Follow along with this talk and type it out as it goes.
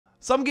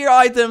Some gear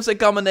items and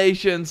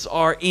combinations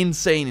are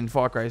insane in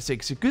Far Cry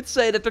 6. You could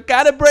say that they're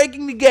kind of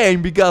breaking the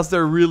game because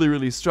they're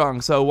really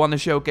strong. So I want to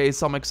showcase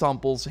some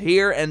examples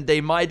here, and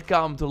they might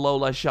come to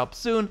Lola's shop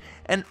soon.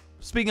 And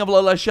speaking of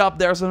Lola's shop,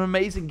 there's some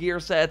amazing gear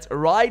sets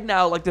right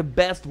now, like the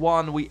best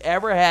one we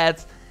ever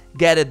had.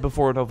 Get it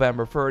before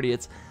November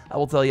 30th. I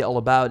will tell you all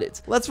about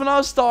it. Let's for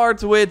now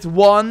start with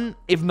one,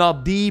 if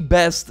not the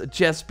best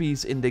chess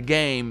piece in the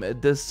game,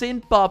 the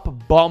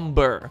Synthpop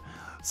Bomber.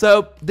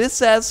 So this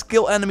says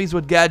kill enemies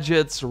with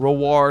gadgets,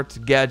 reward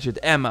gadget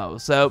ammo.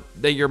 So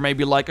then you're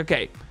maybe like,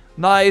 okay,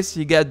 nice,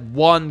 you get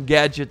 1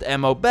 gadget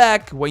ammo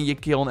back when you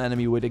kill an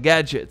enemy with a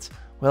gadget.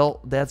 Well,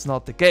 that's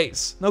not the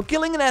case. Now,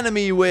 killing an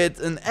enemy with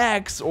an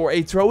axe or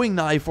a throwing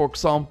knife, for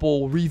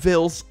example,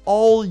 reveals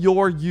all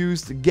your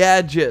used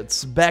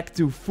gadgets back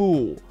to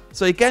full.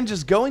 So you can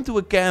just go into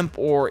a camp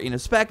or in a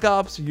spec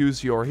ops,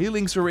 use your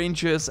healing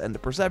syringes and the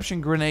perception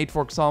grenade,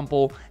 for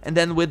example, and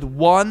then with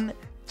 1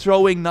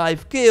 throwing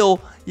knife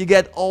kill, you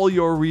get all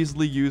your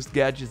recently used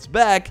gadgets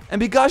back. And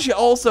because you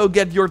also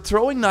get your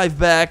throwing knife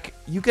back,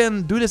 you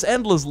can do this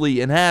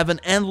endlessly and have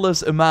an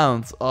endless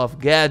amount of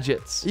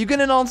gadgets. You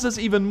can enhance this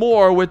even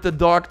more with the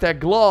dark tech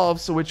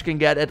gloves, which can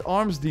get at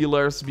arms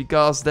dealers,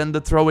 because then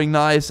the throwing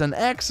knives and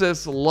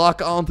axes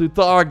lock onto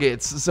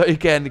targets, so you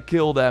can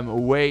kill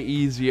them way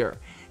easier.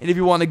 And if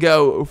you want to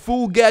go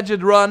full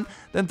gadget run,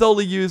 then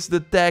totally use the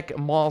Tech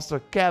Master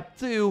Cap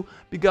 2,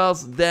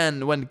 because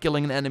then when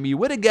killing an enemy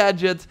with a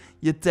gadget,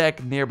 you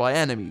tech nearby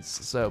enemies.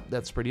 So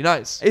that's pretty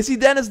nice. I see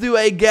Dennis do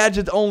a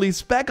gadget only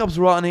spec ops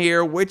run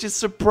here, which is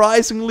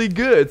surprisingly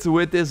good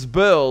with this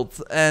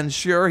build. And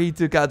sure, he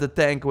took out the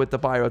tank with the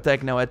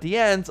pyrotechno at the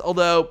end,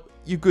 although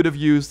you could have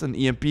used an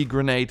EMP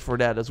grenade for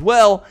that as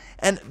well.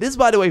 And this is,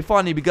 by the way,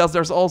 funny because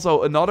there's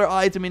also another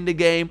item in the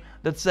game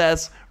that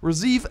says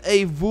receive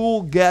a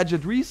full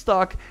gadget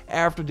restock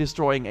after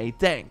destroying a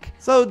tank.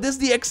 So this is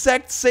the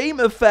exact same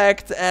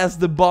effect as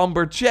the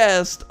bomber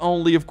chest,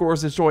 only of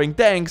course destroying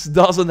tanks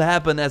doesn't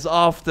happen as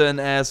often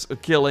as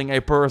killing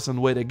a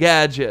person with a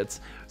gadget.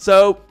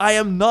 So I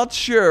am not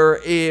sure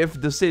if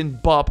the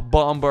Synthpop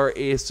Bomber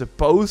is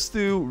supposed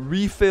to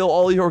refill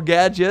all your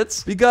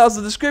gadgets, because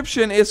the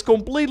description is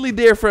completely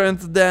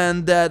different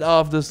than that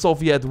of the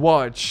Soviet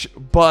watch,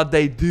 but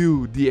they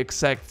do the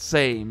exact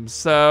same.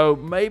 So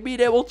maybe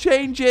they will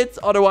change it,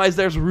 otherwise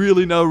there's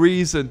really no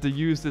reason to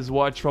use this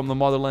watch from the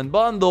Motherland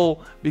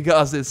bundle,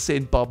 because this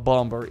Synthpop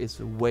Bomber is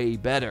way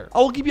better. I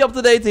will keep you up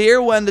to date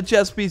here when the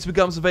chest piece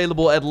becomes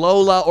available at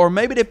Lola, or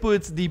maybe they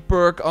put the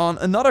perk on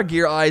another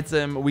gear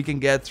item we can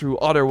get through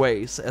other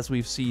ways, as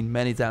we've seen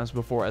many times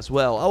before as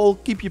well. I will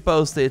keep you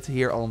posted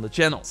here on the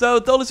channel. So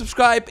totally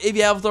subscribe if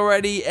you haven't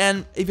already,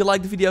 and if you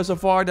like the video so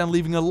far, then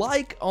leaving a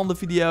like on the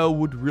video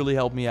would really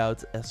help me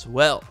out as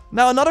well.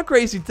 Now, another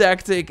crazy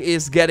tactic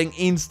is getting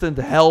instant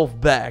health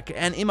back,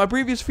 and in my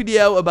previous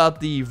video about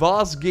the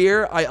Vaz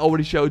gear, I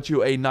already showed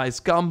you a nice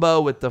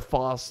combo with the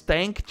Vaz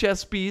tank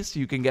chest piece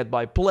you can get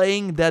by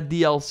playing that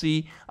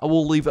DLC. I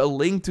will leave a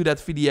link to that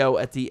video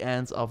at the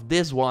end of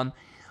this one.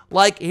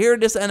 Like here,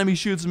 this enemy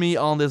shoots me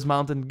on this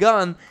mountain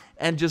gun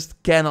and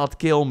just cannot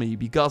kill me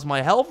because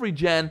my health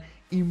regen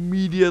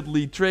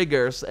immediately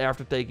triggers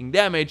after taking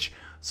damage.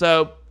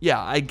 So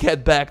yeah, I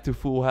get back to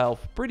full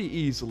health pretty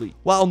easily.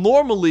 While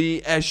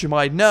normally, as you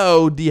might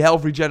know, the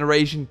health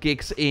regeneration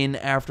kicks in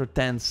after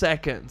 10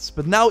 seconds.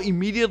 But now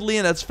immediately,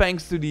 and that's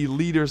thanks to the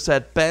leader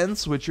set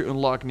pants, which you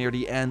unlock near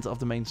the end of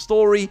the main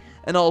story,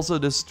 and also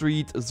the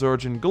street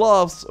surgeon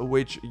gloves,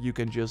 which you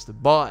can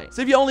just buy.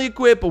 So if you only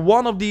equip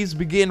one of these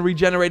begin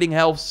regenerating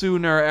health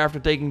sooner after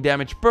taking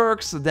damage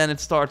perks, then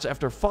it starts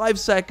after 5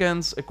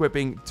 seconds.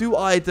 Equipping 2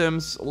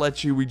 items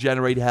lets you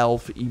regenerate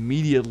health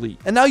immediately.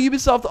 And now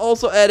Ubisoft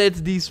also added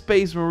the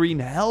Space Marine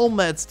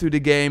helmets to the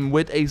game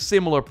with a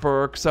similar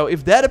perk. So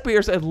if that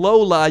appears at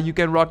Lola, you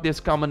can rock this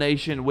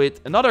combination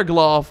with another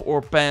glove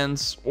or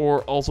pants,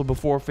 or also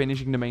before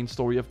finishing the main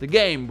story of the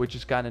game, which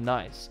is kind of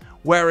nice.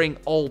 Wearing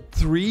all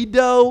 3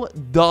 though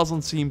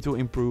doesn't seem to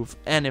improve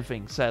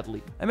anything,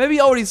 sadly. And maybe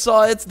you already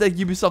saw it, that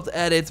Ubisoft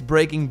added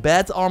Breaking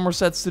Bad armor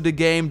sets to the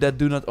game that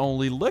do not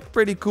only look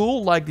pretty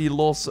cool, like the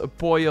Los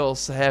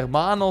Pollos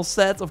Hermanos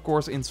set, of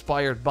course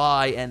inspired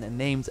by and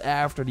named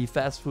after the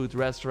fast food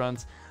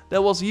restaurant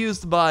that was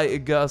used by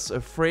Gus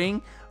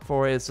Fring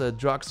for his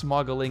drug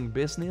smuggling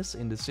business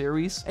in the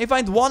series. And you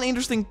find one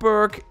interesting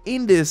perk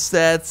in this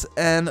set,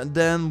 and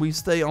then we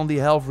stay on the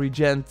health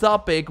regen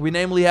topic. We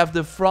namely have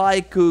the Fry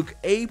Cook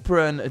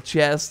Apron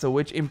chest,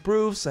 which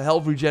improves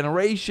health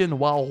regeneration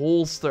while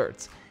holstered.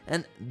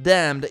 And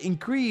damn, the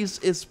increase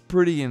is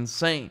pretty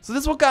insane. So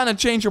this will kind of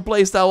change your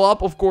playstyle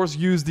up. Of course,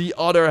 use the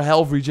other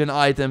health regen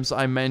items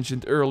I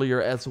mentioned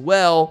earlier as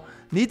well.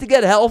 Need to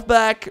get health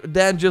back,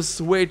 then just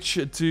switch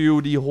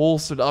to the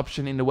holstered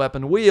option in the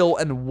weapon wheel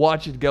and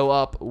watch it go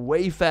up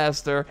way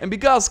faster. And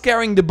because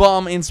carrying the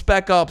bomb in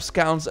Spec Ops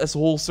counts as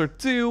holstered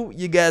too,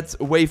 you get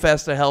way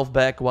faster health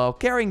back while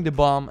carrying the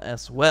bomb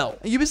as well.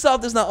 And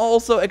Ubisoft is now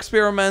also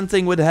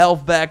experimenting with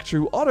health back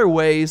through other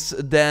ways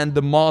than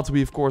the mod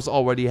we of course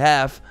already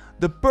have.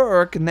 The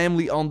perk,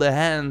 namely on the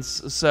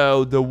hands,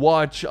 so the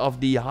watch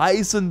of the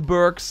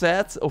Heisenberg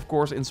set, of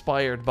course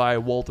inspired by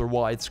Walter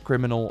White's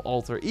criminal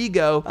alter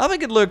ego. I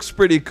think it looks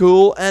pretty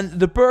cool, and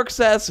the perk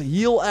says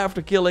heal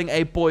after killing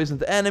a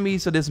poisoned enemy,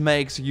 so this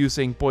makes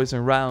using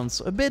poison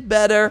rounds a bit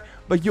better,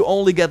 but you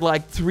only get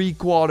like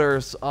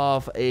 3/4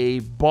 of a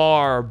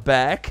bar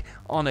back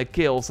on a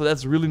kill, so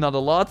that's really not a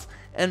lot.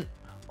 And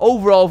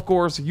overall, of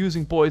course,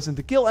 using poison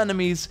to kill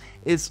enemies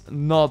is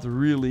not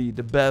really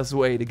the best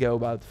way to go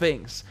about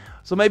things.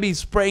 So maybe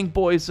spraying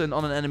poison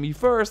on an enemy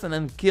first and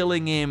then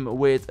killing him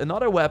with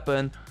another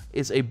weapon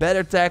is a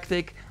better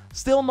tactic.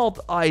 Still not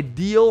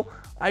ideal.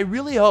 I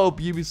really hope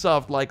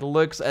Ubisoft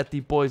looks at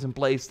the poison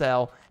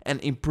playstyle and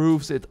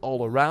improves it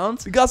all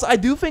around, because I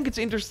do think it's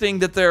interesting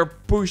that they're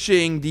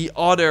pushing the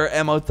other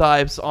ammo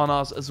types on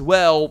us as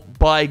well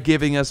by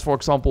giving us, for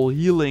example,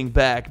 healing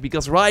back,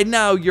 because right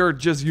now you're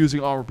just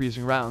using armor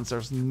piercing rounds.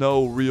 There's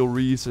no real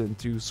reason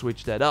to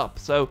switch that up.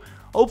 So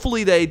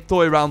hopefully they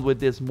toy around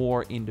with this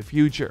more in the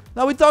future.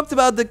 Now, we talked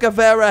about the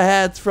Caveira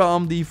hat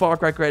from the Far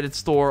Cry credit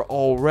store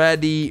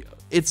already.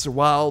 It's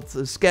wild.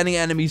 Scanning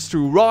enemies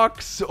through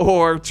rocks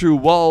or through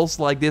walls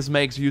like this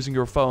makes using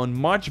your phone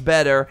much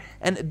better.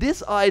 And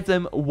this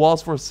item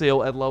was for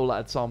sale at Lola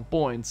at some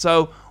point.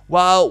 So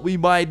while we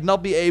might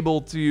not be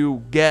able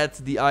to get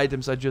the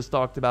items I just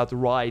talked about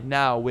right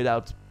now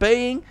without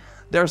paying,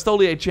 there's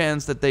totally a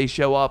chance that they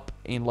show up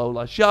in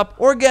Lola's shop.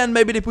 Or again,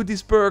 maybe they put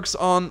these perks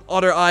on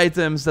other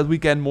items that we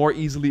can more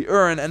easily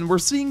earn. And we're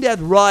seeing that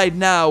right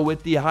now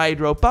with the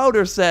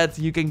Hydropower Set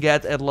you can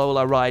get at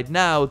Lola right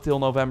now till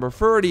November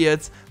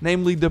 30th.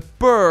 Namely, the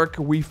perk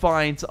we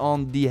find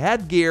on the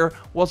headgear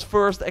was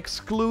first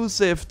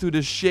exclusive to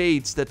the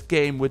shades that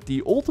came with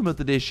the Ultimate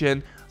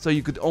Edition, so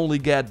you could only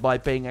get by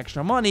paying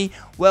extra money.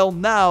 Well,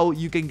 now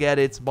you can get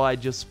it by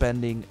just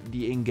spending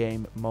the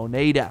in-game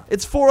moneda.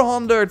 It's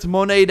 400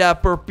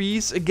 moneda per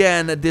piece.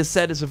 Again, this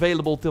set is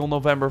available till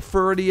November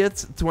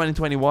 30th,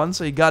 2021,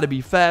 so you gotta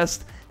be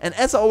fast. And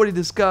as I already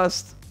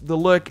discussed, the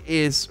look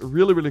is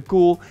really, really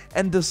cool.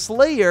 And the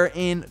Slayer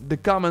in the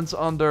comments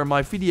under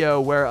my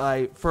video where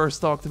I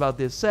first talked about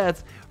this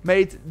set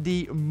made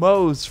the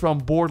most from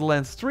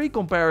Borderlands 3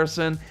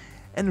 comparison.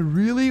 And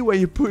really, when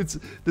you put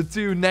the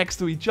two next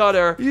to each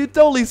other, you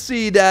totally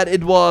see that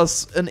it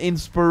was an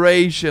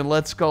inspiration,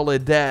 let's call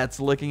it that,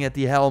 looking at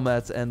the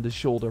helmet and the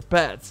shoulder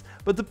pads.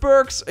 But the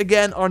perks,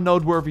 again, are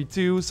noteworthy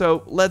too,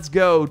 so let's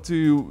go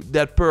to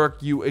that perk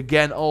you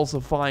again also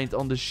find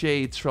on the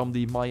shades from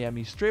the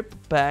Miami Strip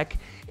pack.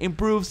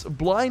 Improves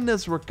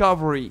blindness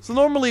recovery. So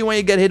normally when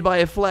you get hit by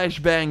a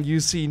flashbang, you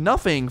see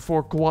nothing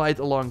for quite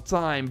a long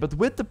time. But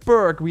with the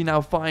perk we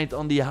now find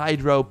on the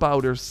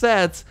Hydropower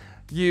Set,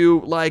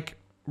 you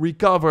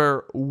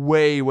recover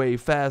way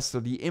faster.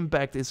 The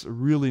impact is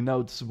really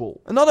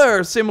noticeable.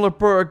 Another similar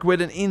perk with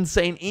an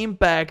insane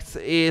impact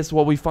is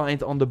what we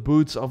find on the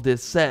boots of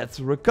this set.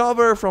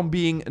 Recover from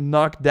being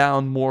knocked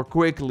down more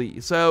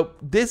quickly. So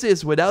this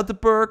is without the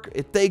perk.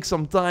 It takes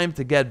some time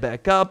to get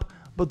back up.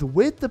 But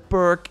with the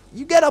perk,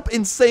 you get up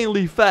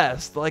insanely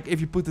fast. Like if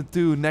you put the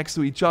two next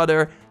to each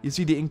other, you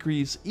see the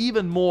increase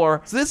even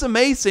more. So this is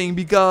amazing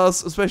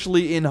because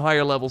especially in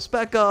higher level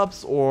spec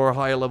ops or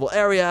higher level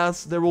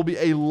areas, there will be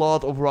a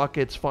lot of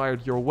rockets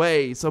fired your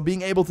way. So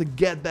being able to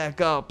get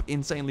back up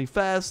insanely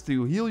fast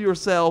to heal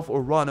yourself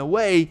or run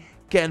away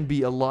can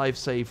be a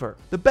lifesaver.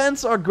 The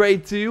pants are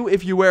great too.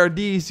 If you wear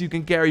these, you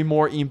can carry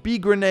more EMP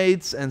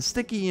grenades and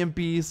sticky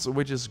EMPs,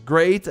 which is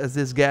great as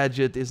this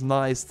gadget is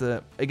nice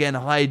to, again,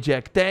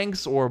 hijack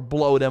tanks or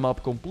blow them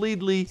up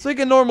completely. So you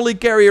can normally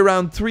carry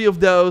around 3 of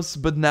those,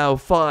 but now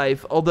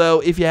 5. Although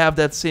if you have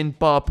that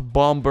Synthpop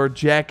Bomber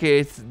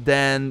jacket,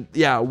 then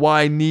yeah,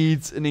 why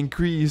need an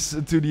increase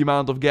to the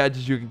amount of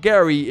gadgets you can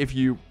carry if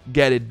you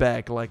get it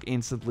back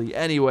instantly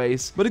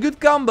anyways. But a good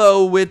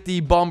combo with the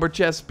bomber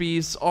chest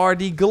piece are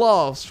the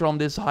gloves from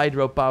this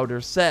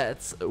Hydropower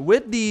set.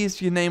 With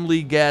these you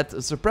namely get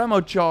a Supremo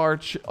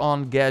charge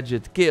on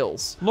gadget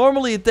kills.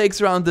 Normally it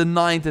takes around the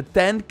 9 to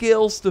 10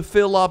 kills to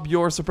fill up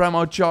your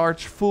Supremo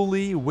charge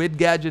fully with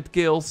gadget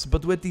kills,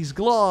 but with these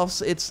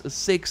gloves it's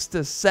 6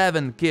 to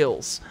 7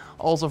 kills.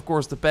 Also, of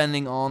course,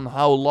 depending on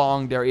how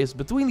long there is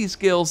between these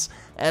kills,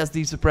 as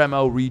the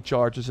Supremo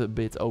recharges a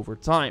bit over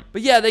time.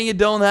 But yeah, then you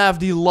don't have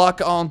the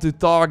lock onto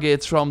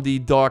targets from the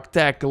Dark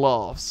Tech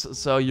gloves,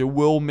 so you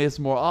will miss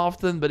more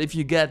often, but if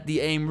you get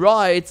the aim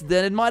right,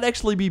 then it might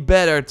actually be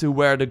better to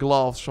wear the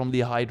gloves from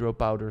the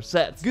Hydropower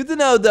set. Good to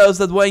know though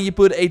that when you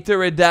put a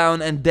turret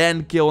down and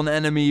then kill an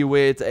enemy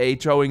with a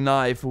throwing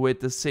knife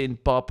with the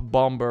Synthpop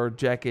Bomber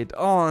jacket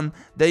on,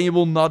 then you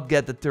will not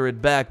get the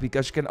turret back,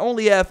 because you can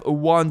only have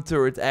one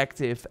turret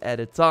active at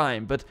a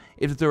time. But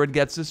if the turret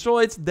gets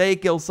destroyed, they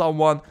kill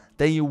someone,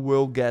 then you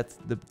will get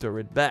the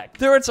turret back.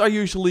 Turrets are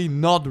usually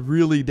not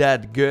really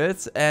that good,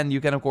 and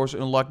you can of course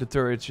unlock the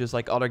turrets just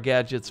like other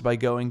gadgets by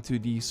going to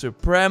the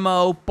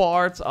Supremo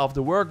part of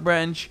the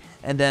workbench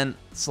and then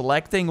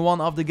selecting one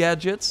of the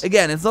gadgets.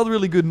 Again, it's not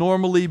really good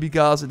normally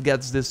because it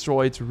gets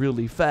destroyed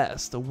really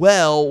fast.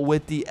 Well,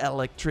 with the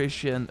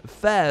Electrician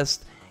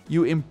Fast,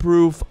 you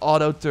improve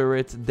auto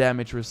turret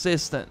damage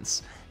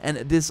resistance. And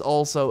this is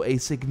also a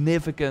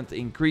significant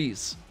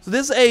increase. So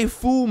this is a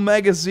full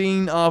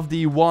magazine of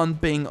the 1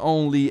 ping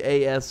only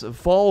AS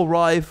Vol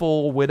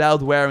rifle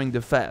without wearing the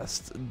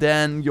vest.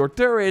 Then your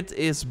turret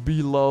is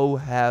below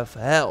half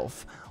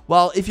health.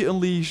 While if you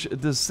unleash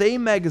the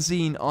same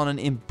magazine on an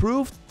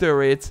improved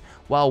turret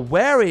while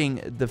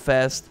wearing the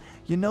vest,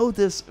 you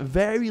notice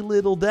very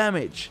little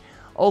damage.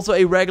 Also,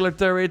 a regular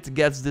turret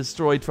gets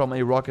destroyed from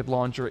a rocket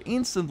launcher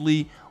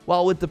instantly,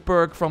 while with the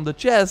perk from the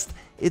chest,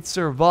 it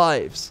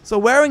survives. So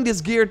wearing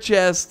this gear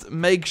chest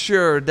makes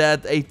sure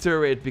that a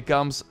turret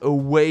becomes a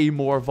way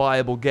more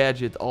viable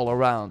gadget all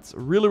around.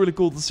 Really, really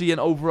cool to see, and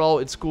overall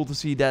it's cool to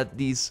see that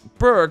these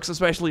perks,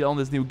 especially on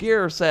this new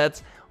gear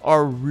set,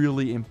 are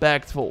really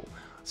impactful.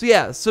 So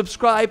yeah,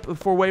 subscribe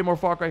for way more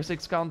Far Cry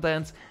 6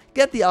 content.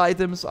 Get the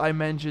items I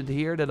mentioned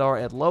here that are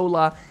at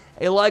Lola.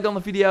 A like on the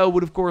video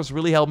would of course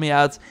really help me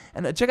out.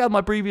 And check out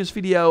my previous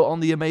video on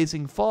the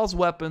amazing fast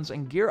weapons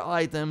and gear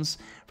items.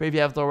 For if you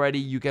haven't already,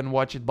 you can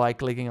watch it by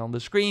clicking on the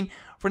screen.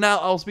 For now,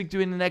 I'll speak to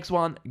you in the next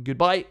one.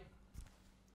 Goodbye.